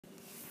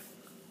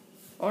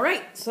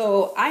Alright,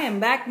 so I am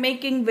back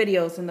making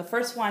videos, and the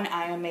first one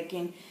I am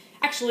making,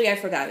 actually I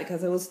forgot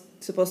because it was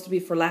supposed to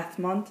be for last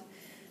month.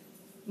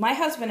 My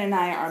husband and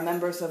I are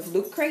members of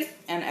Loot Crate,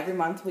 and every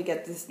month we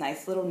get this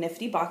nice little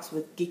nifty box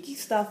with geeky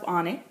stuff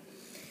on it.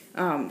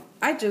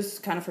 I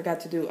just kind of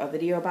forgot to do a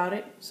video about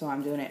it, so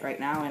I'm doing it right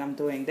now, and I'm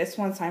doing this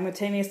one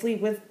simultaneously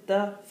with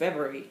the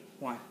February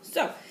one.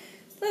 So,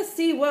 let's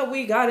see what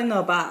we got in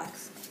the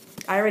box.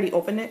 I already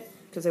opened it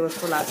because it was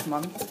for last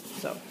month,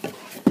 so.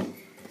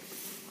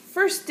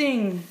 First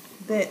thing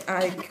that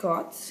I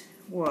got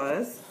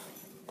was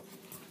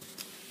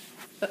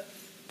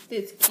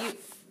this cute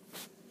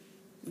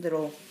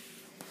little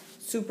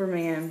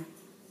Superman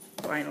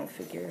vinyl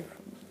figure.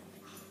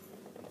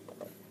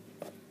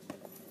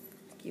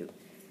 Cute.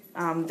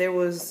 There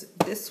was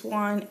this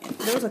one.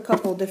 There was a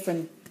couple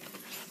different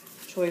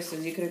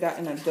choices. You could have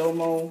gotten a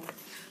Domo,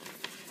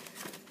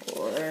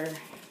 or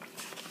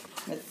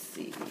let's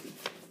see.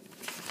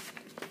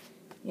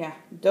 Yeah,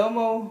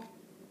 Domo.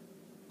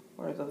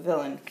 Or the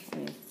villain.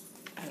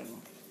 I don't know.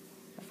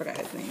 I forgot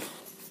his name.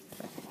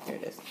 But here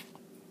it is.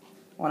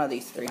 One of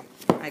these three.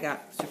 I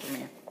got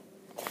Superman.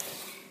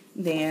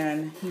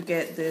 Then you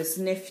get this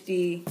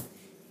nifty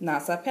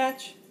NASA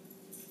patch.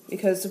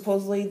 Because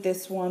supposedly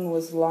this one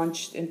was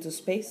launched into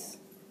space.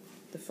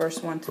 The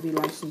first one to be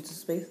launched into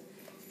space.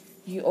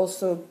 You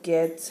also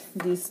get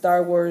the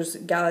Star Wars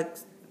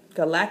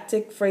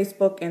Galactic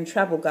Phrasebook and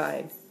Travel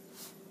Guide.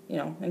 You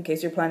know, in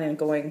case you're planning on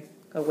going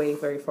away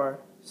very far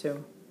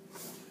soon.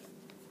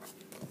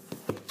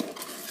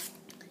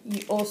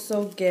 You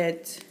also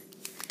get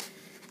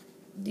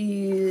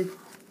the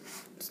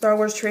Star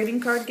Wars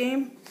trading card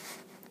game.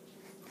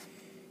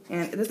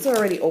 And this is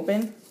already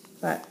open,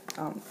 but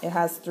it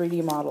has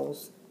 3D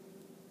models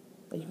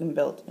that you can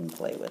build and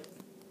play with.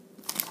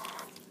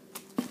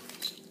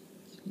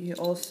 You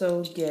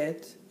also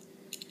get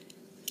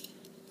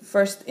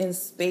First in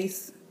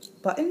Space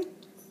button.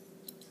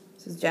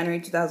 This is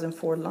January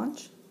 2004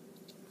 launch.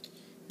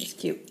 It's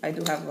cute. I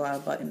do have a lot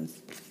of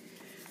buttons.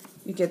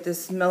 You get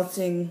this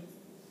melting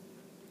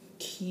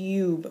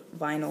cube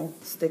vinyl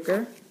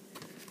sticker,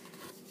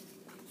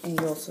 and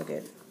you also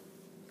get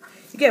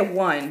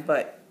one,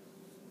 but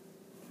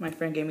my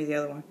friend gave me the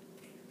other one.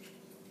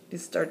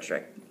 It's Star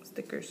Trek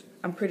stickers.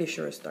 I'm pretty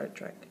sure it's Star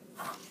Trek.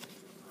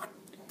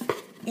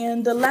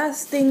 And the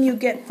last thing you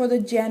get for the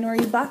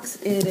January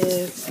box, it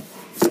is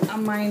a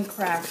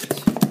Minecraft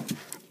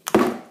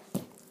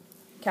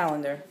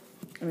calendar.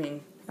 I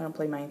mean, I don't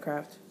play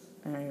Minecraft.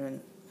 I don't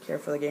even care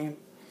for the game,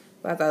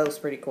 but I thought it was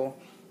pretty cool.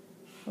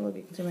 Oh look,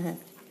 you can see my hand.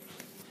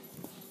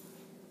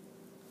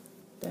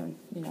 Then,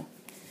 you know,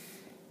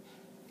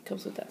 it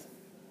comes with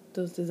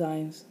those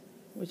designs,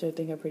 which I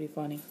think are pretty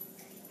funny.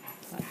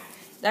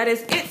 That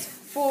is it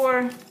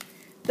for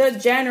the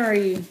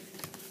January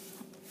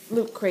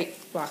Loot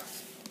Crate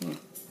box. Let's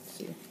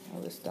see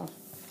all this stuff.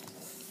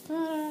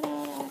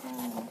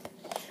 Oh,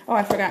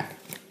 I forgot.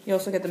 You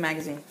also get the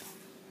magazine.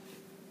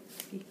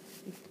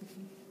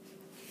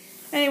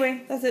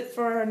 Anyway, that's it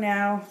for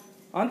now.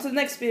 On to the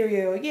next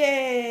video.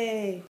 Yay!